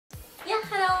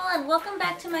everyone, welcome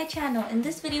back to my channel. In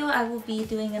this video I will be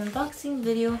doing an unboxing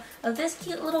video of this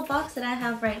cute little box that I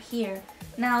have right here.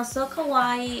 Now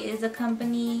SoKawaii is a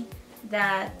company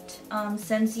that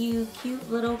sends you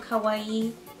cute little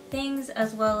kawaii things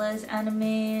as well as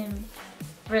anime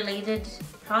related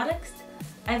products.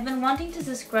 I've been wanting to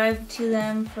subscribe to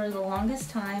them for the longest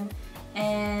time,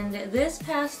 and this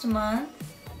past month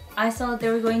I saw they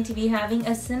were going to be having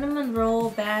a cinnamon roll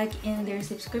bag in their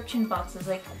subscription boxes.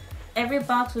 Like every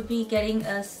box would be getting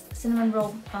a cinnamon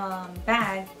roll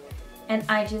bag, and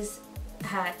I just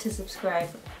had to subscribe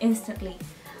instantly.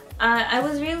 I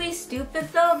was really stupid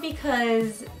though,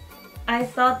 because I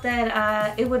thought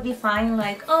that it would be fine,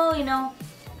 like, oh, you know,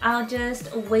 I'll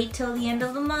just wait till the end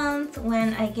of the month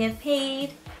when I get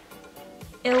paid.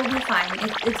 It will be fine.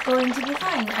 It's going to be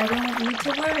fine. I don't need to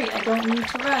worry. I don't need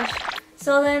to rush.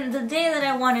 So then the day that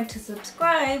I wanted to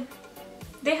subscribe,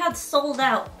 they had sold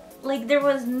out. Like there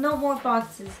was no more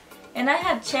boxes. And I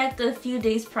had checked a few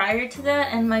days prior to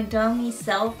that, and my dummy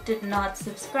self did not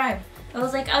subscribe. I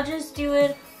was like, I'll just do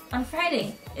it on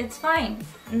Friday. It's fine.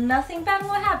 Nothing bad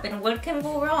will happen. What can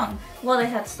go wrong? Well, they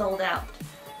had sold out.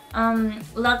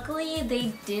 Luckily,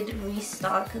 they did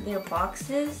restock their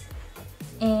boxes,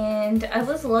 and I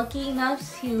was lucky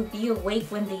enough to be awake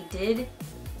when they did,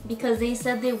 because they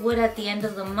said they would at the end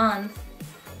of the month,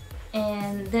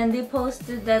 and then they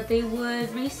posted that they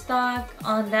would restock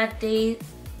on that day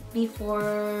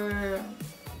before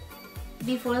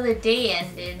the day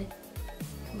ended.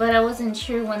 But I wasn't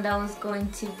sure when that was going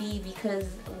to be, because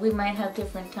we might have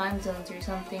different time zones or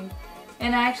something.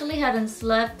 And I actually hadn't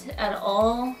slept at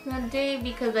all that day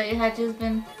because I had just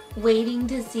been waiting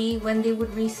to see when they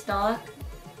would restock.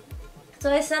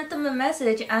 So I sent them a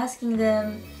message asking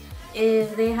them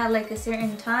if they had like a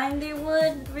certain time they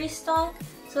would restock.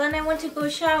 So then I went to go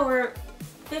shower.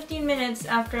 15 minutes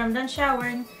after I'm done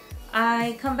showering,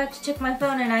 I come back to check my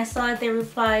phone and I saw they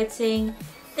replied saying,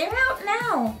 "They're out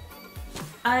now."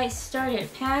 I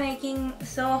started panicking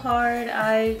so hard.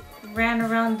 I ran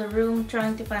around the room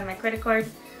trying to find my credit card.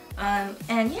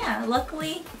 And yeah,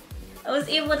 luckily I was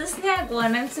able to snag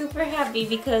one. I'm super happy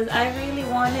because I really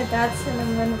wanted that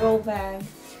cinnamon roll bag.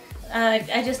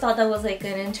 I just thought that was like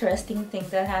an interesting thing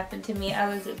that happened to me. I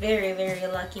was very, very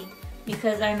lucky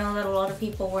because I know that a lot of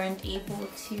people weren't able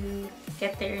to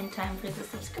get there in time for the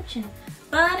subscription.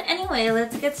 But anyway,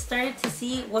 let's get started to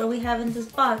see what we have in this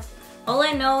box. All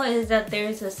I know is that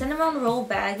there's a cinnamon roll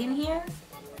bag in here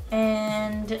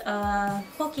and a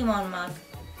Pokemon mug.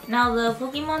 Now the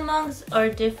Pokemon mugs are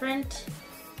different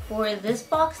for this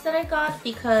box that I got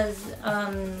because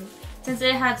since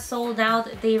it had sold out,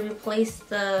 they replaced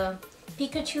the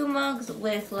Pikachu mugs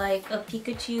with like a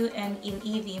Pikachu and an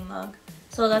Eevee mug.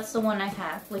 So that's the one I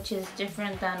have, which is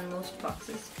different than most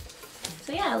boxes.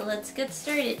 So yeah, let's get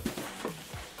started.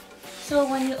 So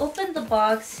when you open the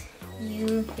box,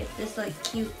 you get this like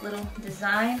cute little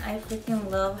design. I freaking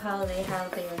love how they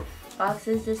have their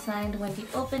boxes designed. When you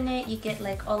open it, you get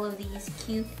like all of these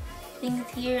cute things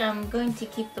here. I'm going to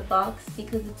keep the box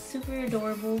because it's super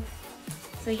adorable.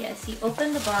 So yes, you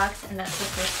open the box and that's the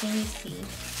first thing you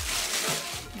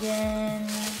see. Then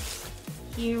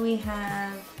here we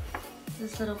have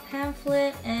this little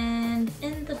pamphlet, and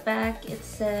in the back it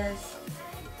says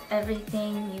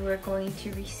everything you are going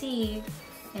to receive.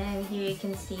 And here you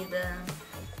can see the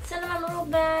cinnamon roll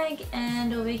bag,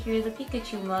 and over here the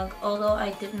Pikachu mug, although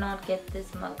I did not get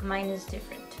this mug. Mine is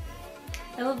different.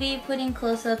 I will be putting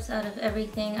close-ups out of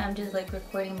everything. I'm just like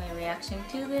recording my reaction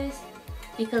to this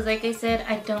because, like I said,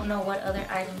 I don't know what other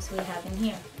items we have in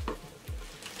here.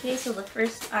 Okay, so the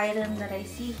first item that I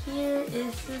see here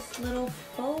is this little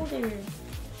folder.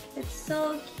 It's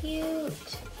so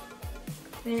cute.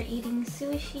 They're eating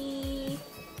sushi.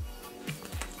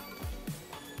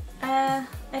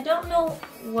 I don't know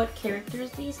what characters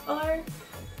these are,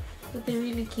 but they're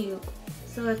really cute.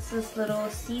 So it's this little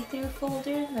see-through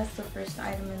folder. That's the first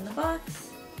item in the box.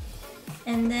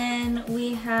 And then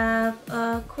we have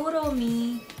a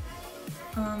Kuromi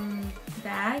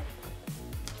bag.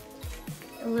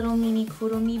 A little mini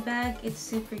Kuromi bag. It's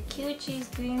super cute. She's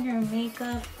doing her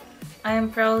makeup. I am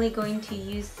probably going to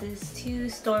use this to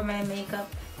store my makeup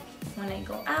when I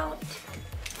go out.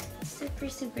 Super,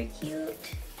 super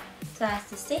cute. So that's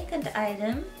the second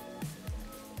item.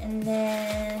 And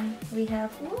then we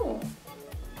have, ooh,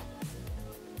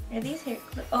 are these hair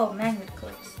clips? Oh, magnet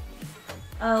clips.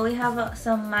 We have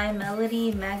some My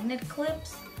Melody magnet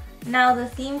clips. Now the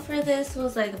theme for this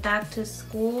was like back to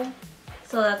school,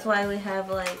 so that's why we have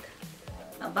like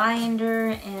a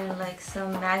binder and like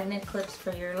some magnet clips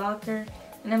for your locker.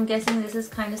 And I'm guessing this is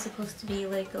kind of supposed to be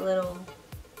like a little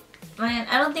And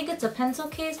I don't think it's a pencil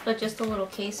case, but just a little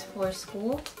case for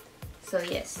school. So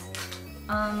yes.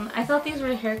 I thought these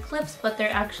were hair clips, but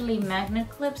they're actually magnet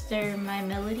clips. They're my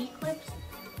Melody clips.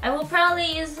 I will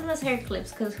probably use them as hair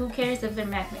clips because who cares if they're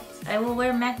magnets. I will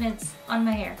wear magnets on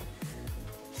my hair.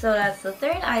 So that's the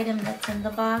third item that's in the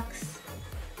box.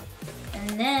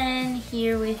 And then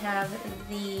here we have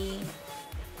the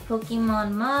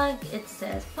Pokemon mug. It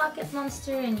says Pocket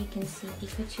Monster and you can see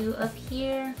Pikachu up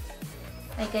here.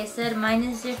 Like I said, mine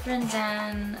is different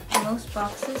than most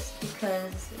boxes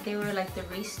because they were like the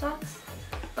restocks.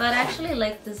 But I actually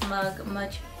like this mug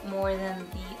much more than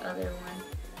the other one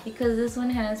because this one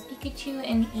has Pikachu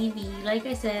and Eevee. Like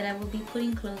I said, I will be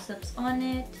putting close-ups on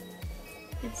it.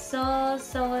 It's so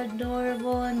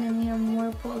adorable. And then we have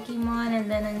more Pokemon, and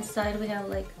then inside we have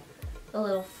like a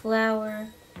little flower.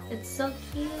 It's so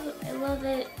cute. I love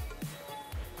it.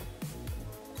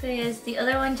 So yes, the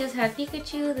other one just had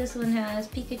Pikachu. This one has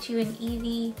Pikachu and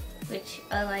Eevee, which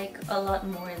I like a lot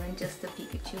more than just the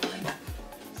Pikachu one.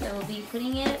 So we'll be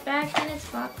putting it back in its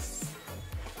box.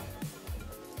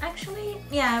 Actually,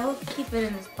 yeah, I will keep it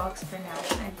in this box for now.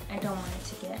 I don't want it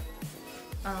to get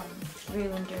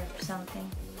ruined or something.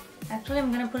 Actually,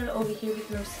 I'm gonna put it over here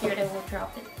because I'm scared I will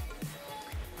drop it.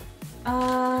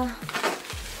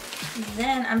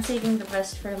 Then I'm saving the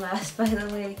best for last, by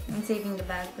the way. I'm saving the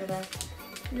bag for last.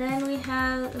 Then we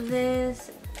have this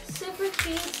super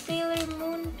cute Sailor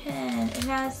Moon pen. It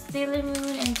has Sailor Moon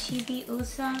and Chibi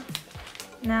Usa.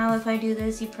 Now if I do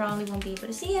this, you probably won't be able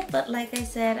to see it, but like I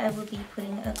said, I will be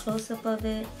putting a close-up of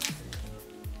it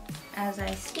as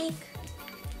I speak.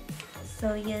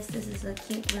 So yes, this is a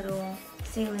cute little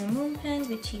Sailor Moon pen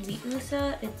with Chibi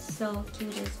Usa. It's so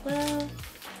cute as well.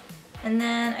 And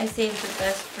then I saved the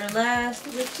best for last,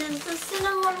 which is the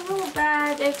cinnamon roll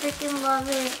bag. I freaking love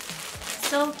it.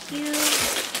 So cute.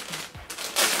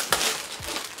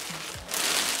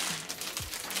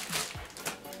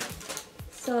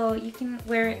 So you can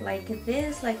wear it like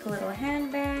this, like a little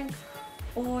handbag,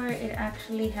 or it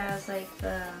actually has like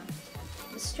the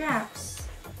straps.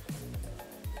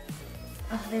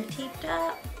 Oh, they're taped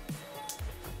up.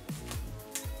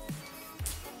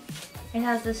 It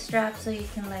has the strap so you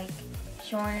can like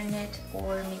shorten it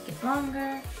or make it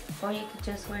longer, or you could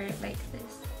just wear it like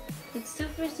this. It's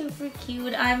super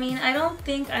cute. I mean, I don't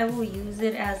think I will use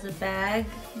it as a bag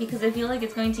because I feel like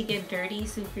it's going to get dirty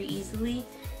super easily.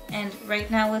 And right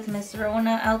now with Miss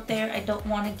Rona out there, I don't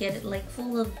want to get it like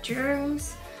full of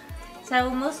germs. So I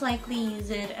will most likely use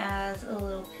it as a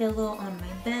little pillow on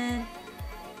my bed.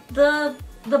 The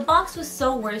box was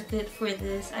so worth it for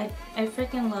this. I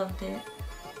freaking loved it.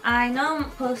 I know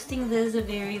I'm posting this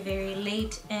very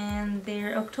late and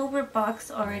their October box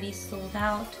already sold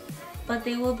out. But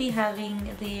they will be having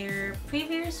their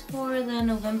previews for the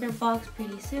November box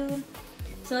pretty soon.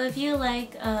 So if you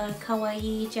like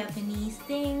kawaii Japanese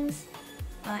things,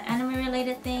 anime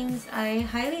related things, I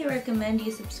highly recommend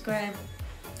you subscribe.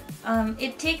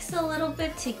 It takes a little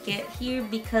bit to get here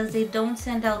because they don't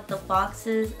send out the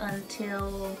boxes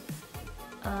until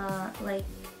like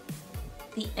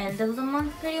the end of the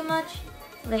month pretty much.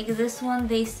 Like this one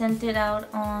they sent it out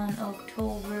on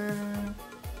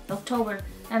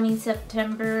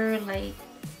September like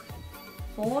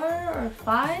 4 or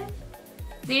 5.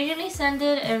 They usually send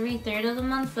it every 3rd of the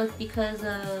month, but because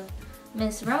of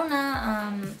Miss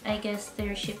Rona, I guess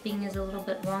their shipping is a little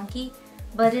bit wonky.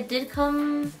 But it did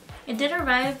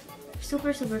arrive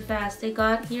super fast. It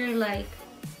got here like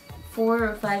 4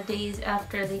 or 5 days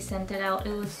after they sent it out.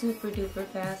 It was super duper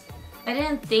fast. I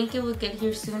didn't think it would get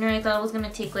here sooner. I thought it was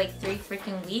gonna take like 3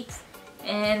 freaking weeks.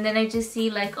 And then I just see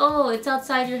like, oh, it's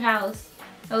outside your house.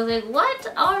 I was like, what?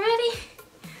 Already?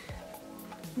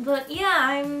 But yeah,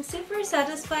 I'm super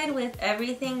satisfied with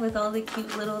everything, with all the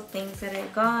cute little things that I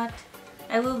got.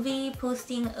 I will be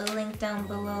posting a link down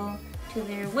below to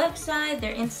their website,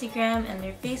 their Instagram, and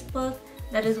their Facebook.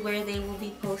 That is where they will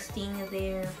be posting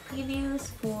their previews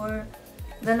for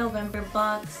the November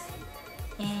box.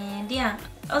 And yeah,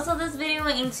 also this video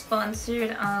ain't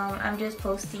sponsored. I'm just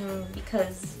posting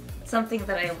because it's something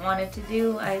that I wanted to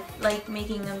do. I like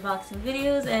making unboxing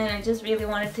videos and I just really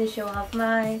wanted to show off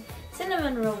my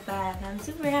cinnamon roll bag. I'm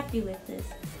super happy with this.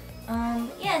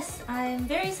 Yes, I'm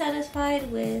very satisfied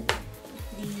with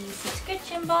the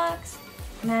subscription box,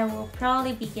 and I will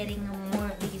probably be getting more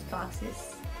of these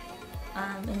boxes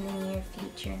in the near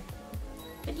future.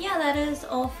 But yeah, that is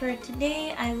all for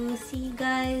today. I will see you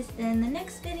guys in the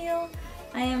next video.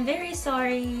 I am very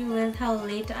sorry with how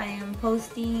late I am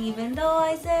posting, even though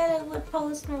I said I would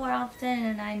post more often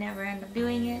and I never end up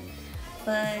doing it.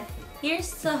 But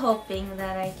here's to hoping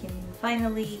that I can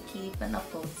finally keep an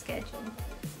upload schedule.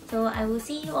 So I will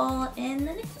see you all in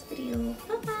the next video.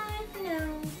 Bye bye!